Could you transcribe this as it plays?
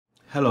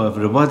Hello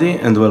everybody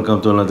and welcome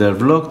to another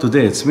vlog.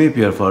 Today it's me,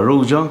 Pierre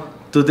Farrugia.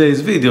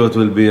 Today's video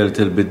will be a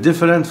little bit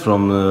different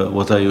from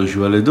what I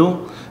usually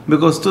do,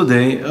 because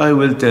today I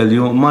will tell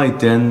you my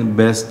 10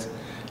 best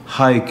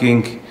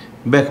hiking,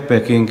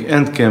 backpacking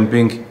and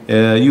camping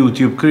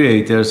YouTube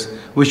creators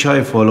which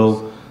I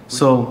follow.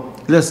 So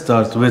let's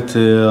start with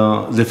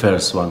the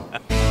first one.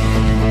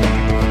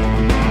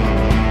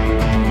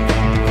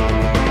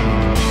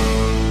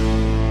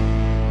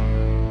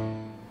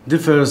 The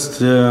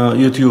first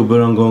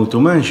YouTuber I'm going to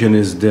mention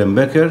is Dan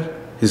Becker.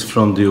 He's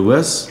from the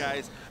US.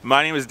 Guys,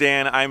 my name is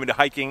Dan. I'm into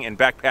hiking and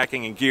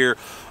backpacking and gear,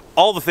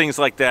 all the things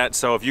like that.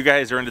 So if you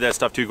guys are into that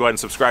stuff too, go ahead and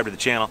subscribe to the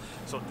channel.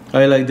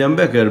 I like Dan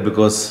Becker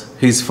because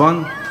he's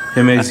fun.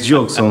 He makes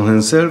jokes on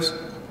himself.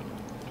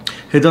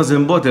 He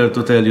doesn't bother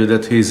to tell you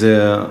that he's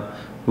a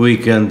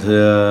weekend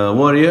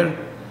warrior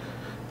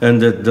and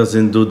that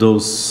doesn't do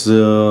those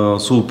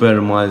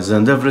super miles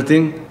and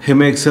everything. He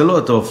makes a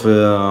lot of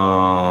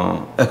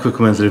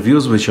equipment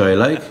reviews, which I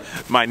like.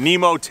 My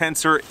Nemo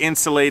Tensor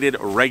insulated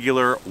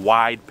regular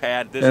wide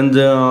pad. And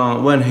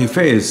when he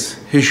fails,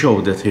 he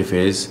showed that he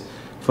fails.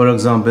 For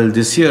example,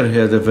 this year he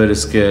had a very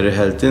scary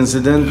health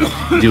incident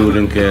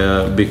during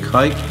a big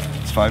hike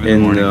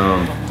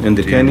in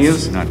the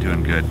canyons. Not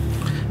doing good.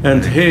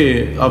 And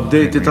he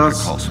updated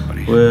us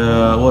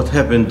what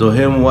happened to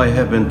him, why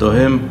happened to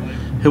him.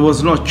 He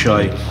was not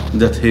shy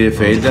that he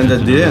failed, and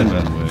at the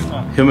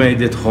end he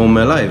made it home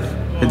alive.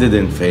 He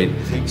didn't fail.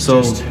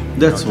 So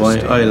that's why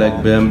I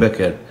like Dan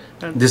Becker.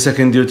 The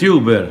second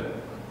YouTuber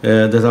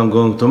that I'm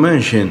going to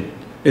mention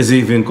is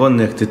even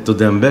connected to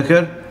Dan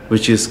Becker,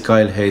 which is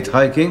Kyle Hate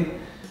Hiking.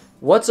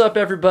 What's up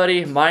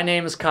everybody? My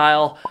name is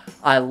Kyle.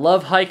 I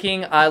love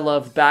hiking, I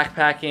love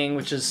backpacking,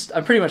 which is,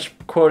 I'm pretty much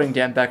quoting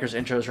Dan Becker's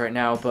intros right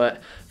now,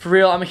 but for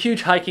real, I'm a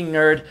huge hiking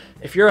nerd.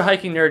 If you're a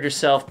hiking nerd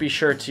yourself, be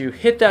sure to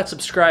hit that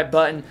subscribe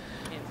button.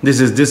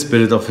 This is the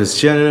spirit of his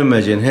channel.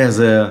 Imagine he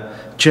has a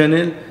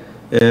channel,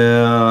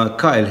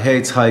 Kyle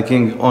Hates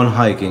Hiking on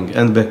hiking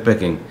and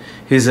backpacking.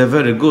 He's a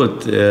very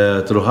good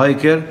true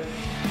hiker.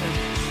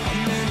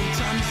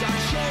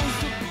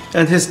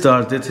 And he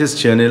started his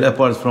channel,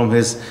 apart from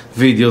his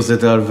videos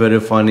that are very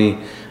funny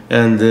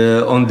and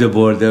on the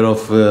border of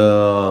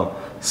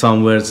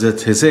some words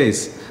that he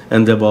says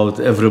and about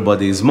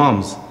everybody's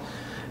moms.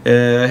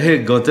 He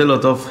got a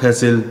lot of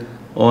hassle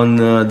on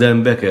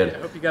Dan Becker.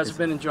 I hope you guys have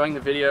been enjoying the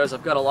videos.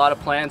 I've got a lot of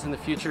plans in the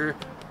future.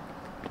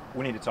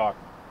 We need to talk.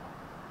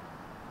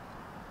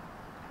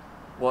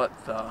 What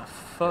the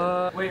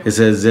fuck? He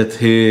says that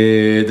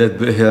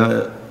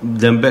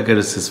Dan Becker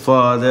is his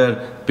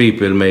father.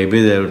 People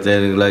maybe they were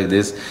telling like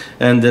this,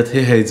 and that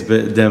he hates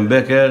Dan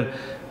Becker.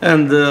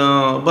 And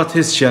but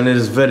his channel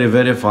is very,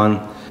 very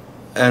fun,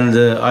 and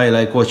I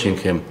like watching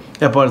him.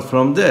 Apart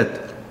from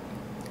that,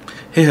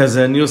 he has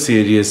a new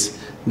series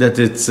that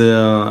it's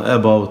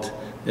about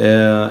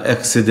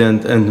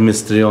accident and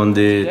mystery on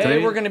the trail.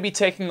 Today we're going to be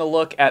taking a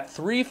look at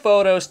 3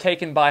 photos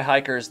taken by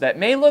hikers that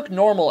may look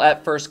normal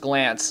at first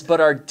glance,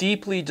 but are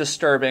deeply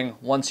disturbing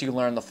once you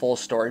learn the full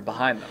story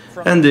behind them.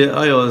 And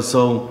I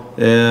also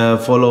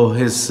follow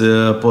his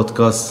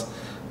podcasts,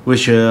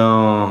 which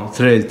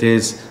trail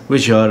tales,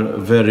 which are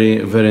very,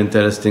 very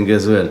interesting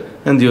as well.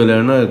 And you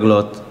learn a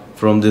lot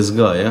from this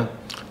guy. Yeah?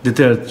 The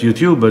third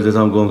YouTuber that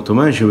I'm going to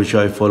mention, which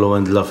I follow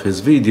and love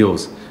his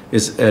videos,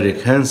 is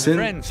Hanson.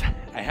 Friends,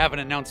 I have an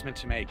announcement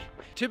to make.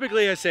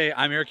 Typically I say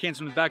I'm Eric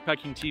Hanson with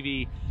Backpacking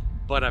TV,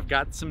 but I've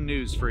got some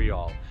news for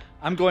y'all.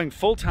 I'm going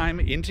full-time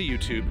into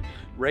YouTube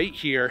right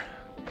here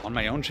on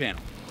my own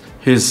channel.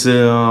 He's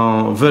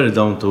very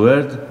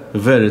down-to-earth,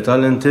 very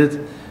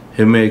talented.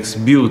 He makes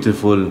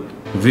beautiful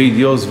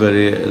videos,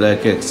 very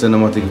like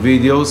cinematic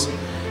videos.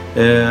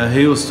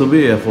 He used to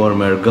be a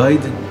former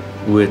guide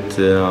with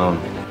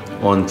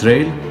on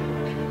trail,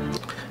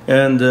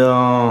 and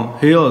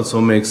he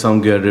also makes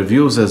some gear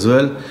reviews as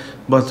well.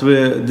 But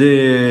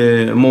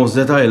the most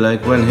that I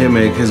like when he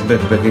makes his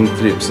backpacking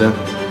trips,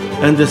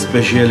 and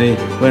especially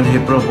when he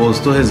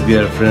proposed to his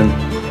girlfriend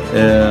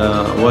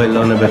while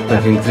on a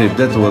backpacking trip.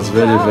 That was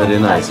very, very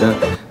nice.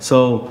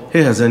 So he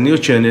has a new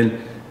channel,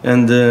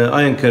 and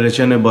I encourage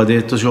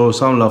anybody to show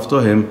some love to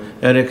him,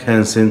 Eric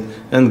Hanson,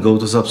 and go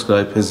to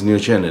subscribe his new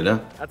channel.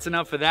 That's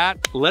enough of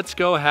that. Let's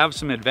go have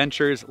some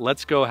adventures.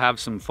 Let's go have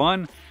some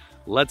fun.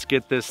 Let's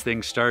get this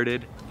thing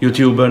started.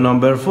 YouTuber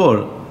number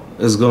 4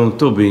 is going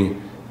to be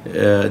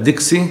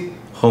Dixie,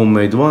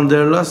 homemade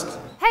Wanderlust.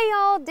 Hey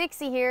y'all,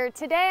 Dixie here.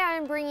 Today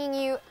I'm bringing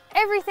you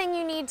everything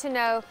you need to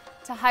know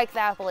to hike the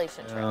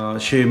Appalachian Trail.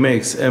 She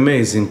makes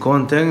amazing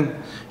content.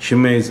 She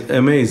makes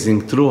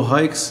amazing true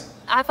hikes.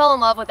 I fell in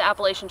love with the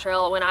Appalachian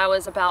Trail when I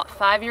was about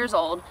 5 years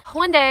old.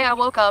 One day I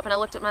woke up and I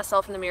looked at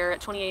myself in the mirror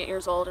at 28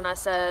 years old and I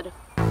said,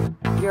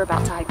 "You're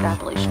about to hike the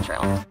Appalachian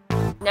Trail."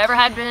 Never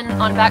had been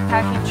on a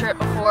backpacking trip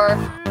before,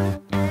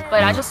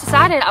 but I just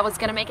decided I was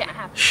gonna make it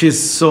happen. She's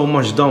so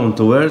much down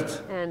to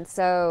earth. And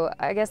so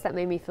I guess that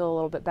made me feel a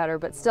little bit better,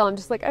 but still I'm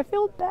just like, I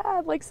feel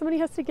bad. Like somebody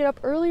has to get up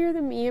earlier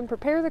than me and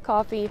prepare the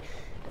coffee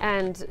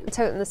and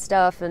toting the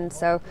stuff, and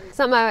so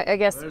something I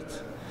guess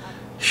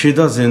she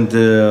doesn't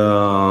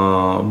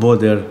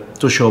bother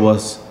to show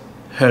us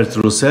her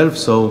true self.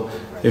 So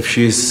if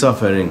she is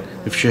suffering,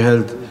 if she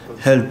had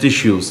health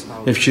issues,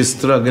 if she's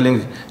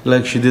struggling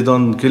like she did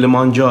on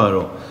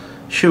Kilimanjaro,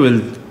 she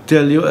will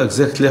tell you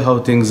exactly how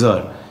things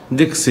are.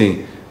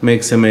 Dixie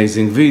makes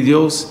amazing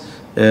videos,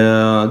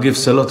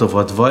 gives a lot of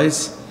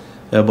advice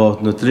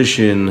about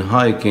nutrition,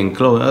 hiking,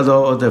 clothing,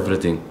 about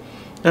everything.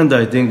 And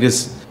I think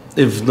it's,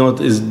 if not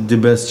is the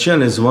best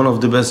channel, is one of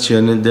the best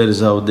channels there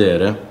is out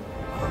there. Eh?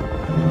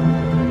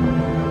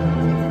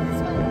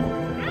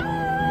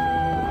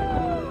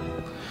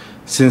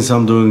 Since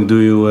I'm doing the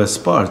US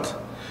part,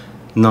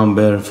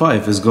 number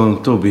 5 is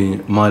going to be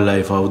My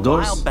Life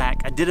Outdoors. A while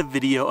back, I did a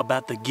video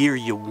about the gear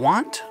you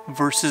want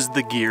versus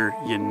the gear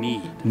you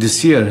need.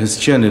 This year his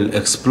channel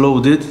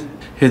exploded.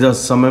 He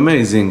does some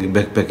amazing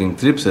backpacking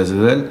trips as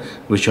well,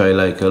 which I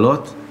like a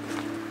lot.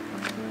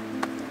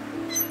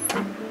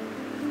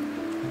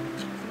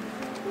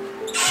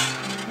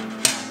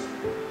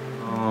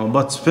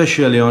 But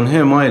especially on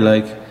him, I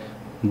like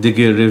the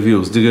gear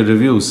reviews. The gear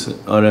reviews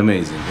are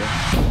amazing.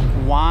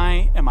 Yeah?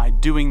 Why am I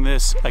doing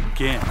this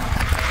again?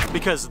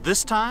 Because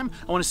this time,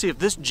 I want to see if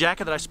this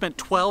jacket that I spent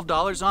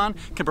 $12 on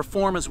can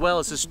perform as well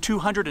as this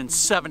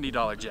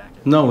 $270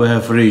 jacket. Now we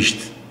have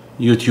reached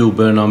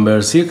YouTuber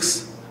number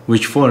 6,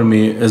 which for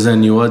me is a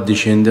new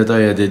addition that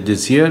I added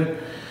this year.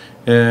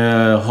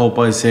 Hope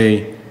I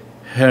say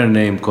her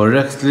name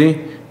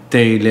correctly.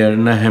 Taylor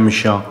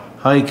Nahamsha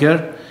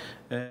Hiker.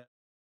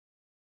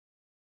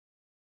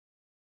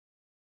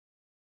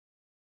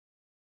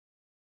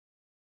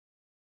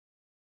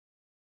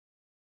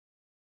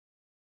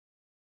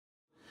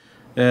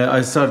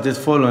 I started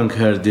following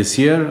her this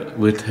year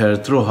with her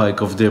true hike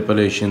of the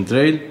Appalachian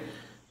Trail.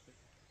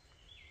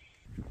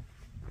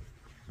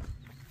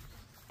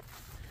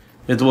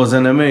 It was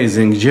an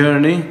amazing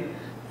journey.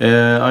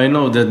 I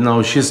know that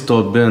now she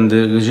stopped and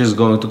she's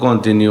going to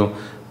continue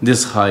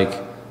this hike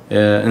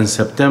in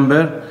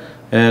September.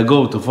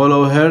 Go to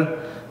follow her.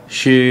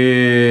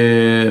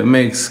 She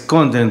makes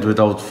content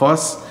without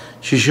fuss.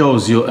 She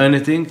shows you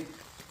anything.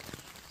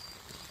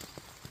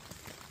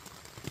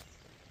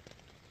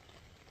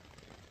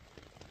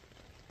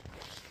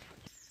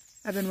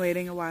 I've been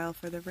waiting a while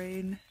for the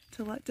rain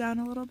to let down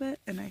a little bit,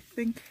 and I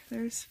think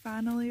there's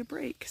finally a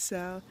break,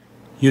 so...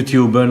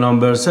 YouTuber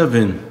number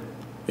 7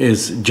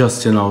 is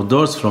Justin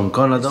Outdoors from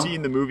Canada. I've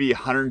seen the movie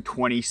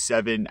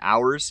 127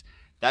 Hours.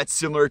 That's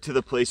similar to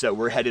the place that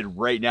we're headed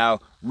right now.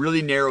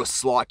 Really narrow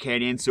slot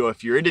canyon, so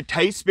if you're into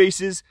tight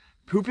spaces,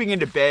 pooping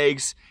into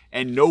bags,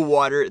 and no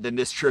water, then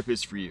this trip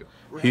is for you.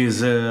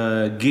 He's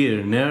a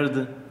gear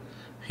nerd.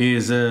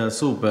 He's a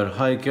super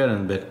hiker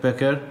and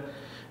backpacker.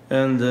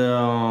 And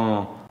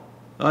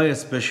I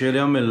especially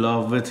am in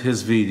love with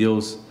his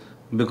videos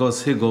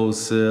because he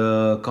goes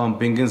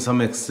camping in some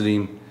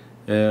extreme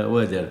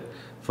weather.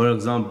 For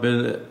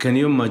example, can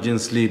you imagine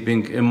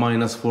sleeping in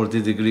minus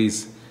 40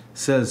 degrees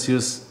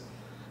Celsius?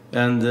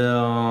 And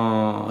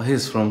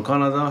he's from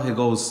Canada. He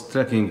goes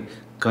trekking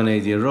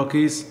Canadian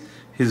Rockies.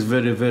 He's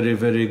very, very,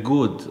 very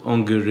good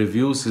on gear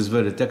reviews. He's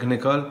very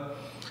technical.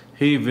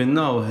 He even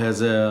now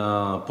has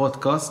a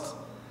podcast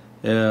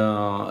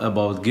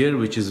about gear,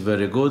 which is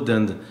very good,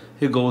 and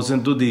he goes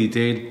into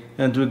detail,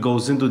 and we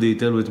goes into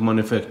detail with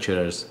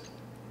manufacturers.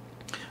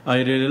 I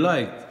really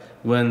liked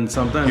when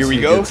sometimes he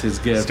gets his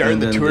gear, starting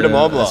the Tour de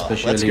Mont Blanc.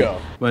 Especially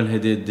when he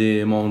did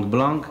the Mont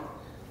Blanc.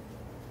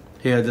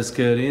 He had a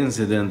scary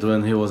incident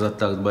when he was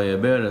attacked by a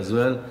bear as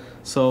well.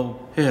 So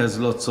he has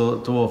lots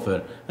to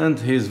offer, and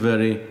he's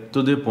very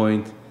to the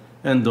point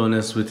and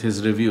honest with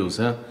his reviews.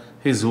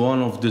 He's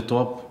one of the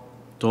top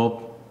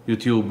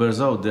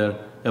YouTubers out there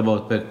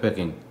about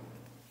backpacking.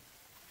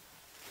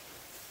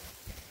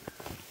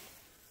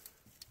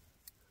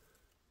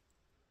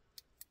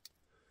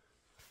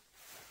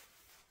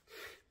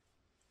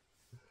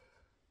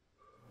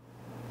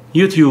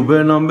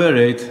 YouTuber number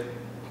 8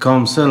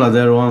 comes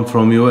another one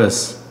from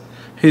US.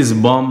 He's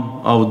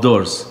Baum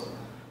Outdoors.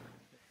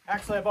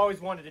 Actually, I've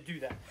always wanted to do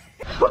that.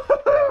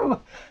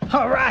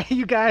 All right,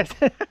 you guys.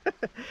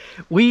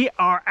 We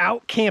are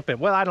out camping.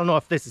 Well, I don't know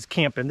if this is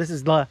camping. This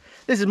is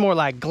more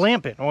like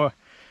glamping or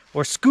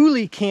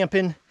schoolie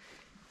camping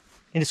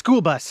in a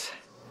school bus.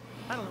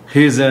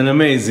 He's an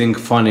amazing,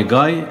 funny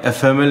guy, a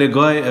family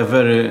guy, a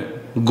very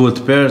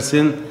good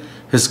person.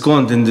 His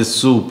content is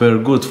super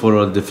good for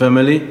all the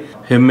family.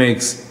 He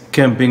makes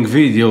camping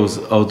videos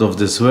out of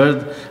this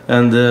world,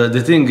 and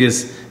the thing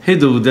is, he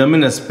do them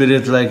in a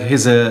spirit like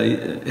he's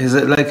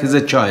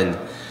a child.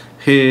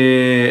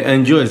 He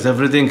enjoys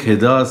everything he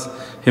does.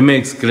 He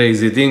makes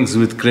crazy things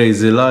with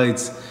crazy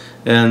lights,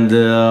 and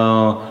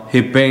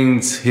he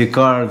paints, he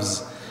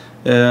carves.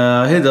 He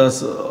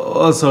does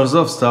all sorts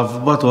of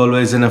stuff, but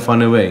always in a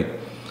funny way.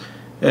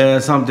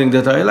 Something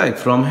that I like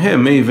from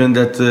him, even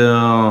that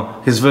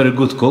he's very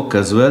good cook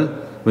as well,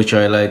 which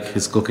I like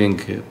his cooking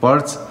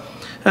parts.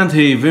 And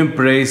he even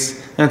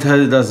prays, and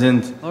he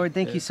doesn't... Lord,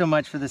 thank you so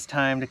much for this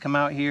time to come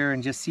out here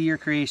and just see your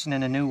creation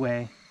in a new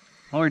way.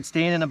 Lord,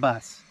 staying in a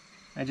bus.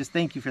 I just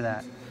thank you for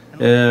that.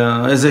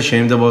 Is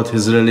ashamed about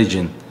his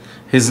religion.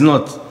 He's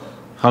not,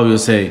 how you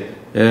say,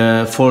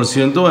 force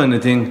you into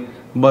anything,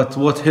 but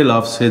what he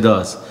loves, he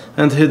does.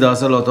 And he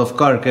does a lot of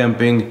car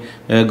camping,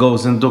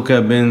 goes into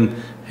cabin,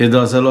 he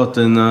does a lot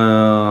in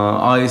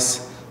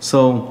ice.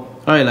 So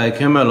I like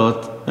him a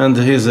lot, and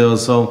he's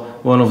also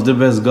one of the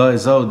best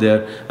guys out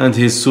there, and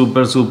he's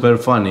super, super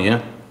funny,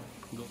 yeah?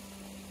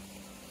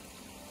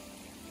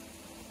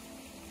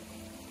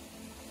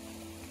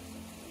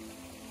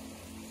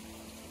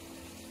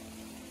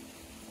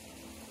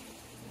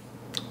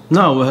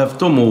 Now we have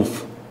to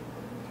move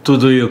to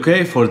the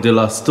UK for the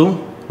last two,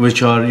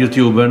 which are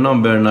YouTuber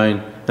number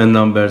 9 and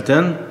number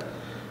 10.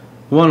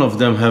 One of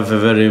them have a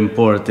very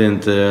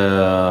important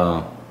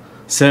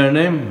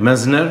surname,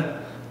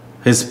 Messner.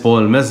 He's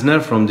Paul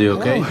Messner from the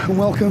UK. Hello and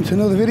welcome to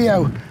another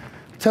video.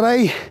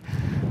 Today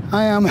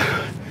I am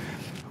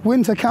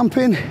winter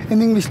camping in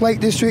the English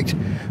Lake District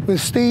with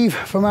Steve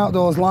from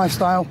Outdoors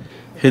Lifestyle.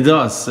 He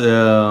does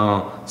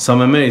some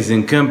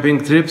amazing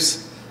camping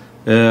trips.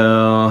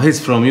 He's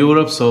from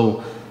Europe,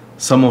 so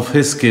some of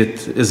his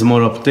kit is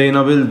more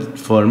obtainable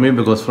for me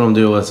because from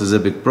the US is a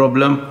big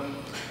problem.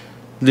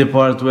 The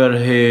part where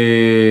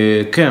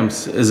he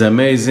camps is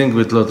amazing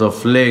with a lot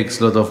of lakes,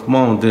 lot of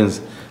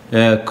mountains,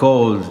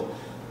 cold.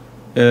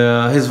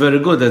 He's very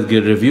good at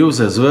gear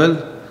reviews as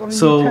well,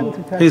 so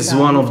he's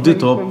one of the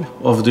top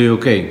of the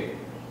UK.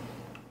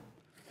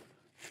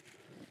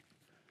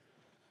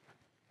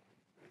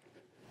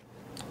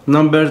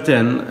 Number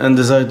 10, and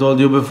as I told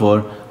you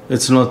before,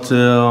 it's not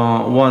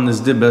 1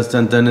 is the best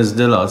and 10 is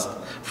the last.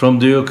 From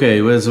the UK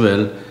as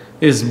well,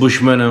 is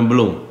Bushman and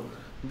Blue.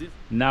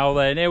 Now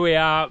then, here we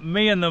are,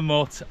 me and the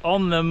mutt,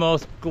 on the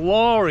most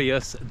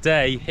glorious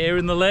day here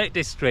in the Lake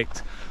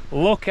District.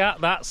 Look at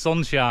that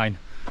sunshine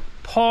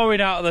pouring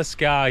out of the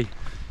sky.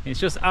 It's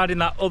just adding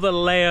that other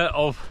layer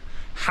of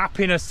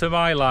happiness to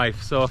my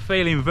life, so I'm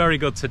feeling very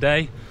good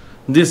today.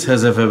 This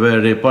has a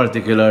very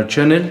particular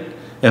channel,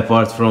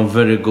 apart from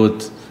very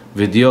good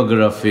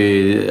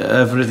videography,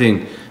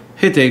 everything.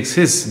 He takes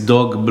his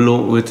dog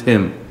Blue with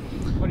him.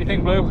 What do you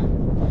think, Blue?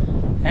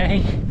 Hey,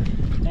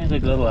 he's a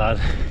good lad.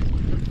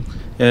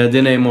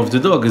 The name of the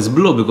dog is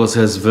Blue because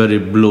he has very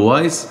blue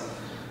eyes.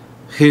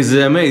 He's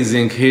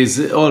amazing.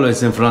 He's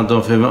always in front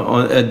of him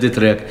at the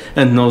track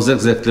and knows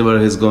exactly where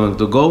he's going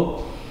to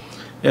go.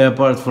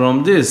 Apart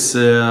from this,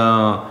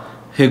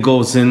 he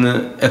goes in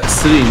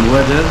extreme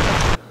weather,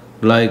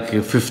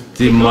 like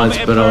 50 miles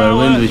per hour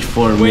wind, which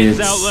for me is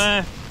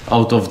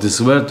out of this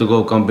world to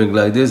go camping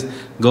like this.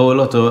 Go a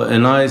lot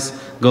in ice,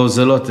 goes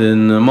a lot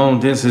in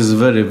mountains. He's a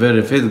very,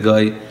 very fit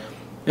guy.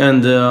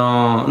 And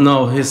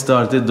now he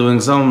started doing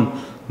some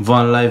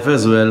van life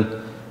as well.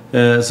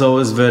 So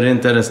it's very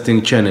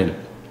interesting channel.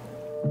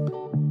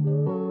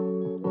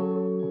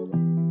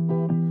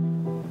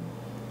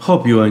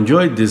 Hope you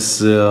enjoyed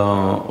this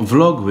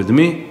vlog with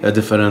me, a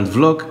different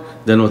vlog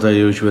than what I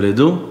usually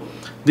do.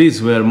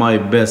 These were my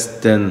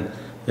best 10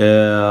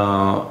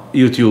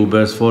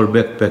 YouTubers for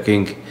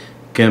backpacking,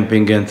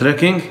 camping and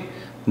trekking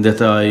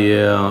that I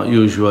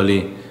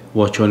usually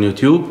watch on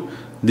YouTube.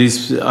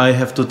 I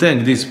have to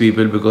thank these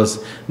people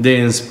because they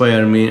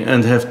inspire me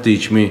and have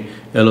teach me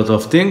a lot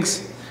of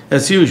things.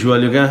 As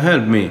usual, you can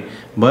help me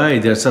by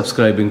either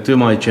subscribing to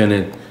my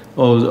channel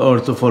or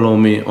to follow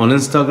me on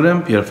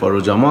Instagram, Pier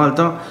Farrugia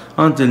Malta.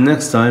 Until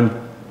next time,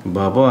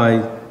 bye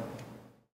bye.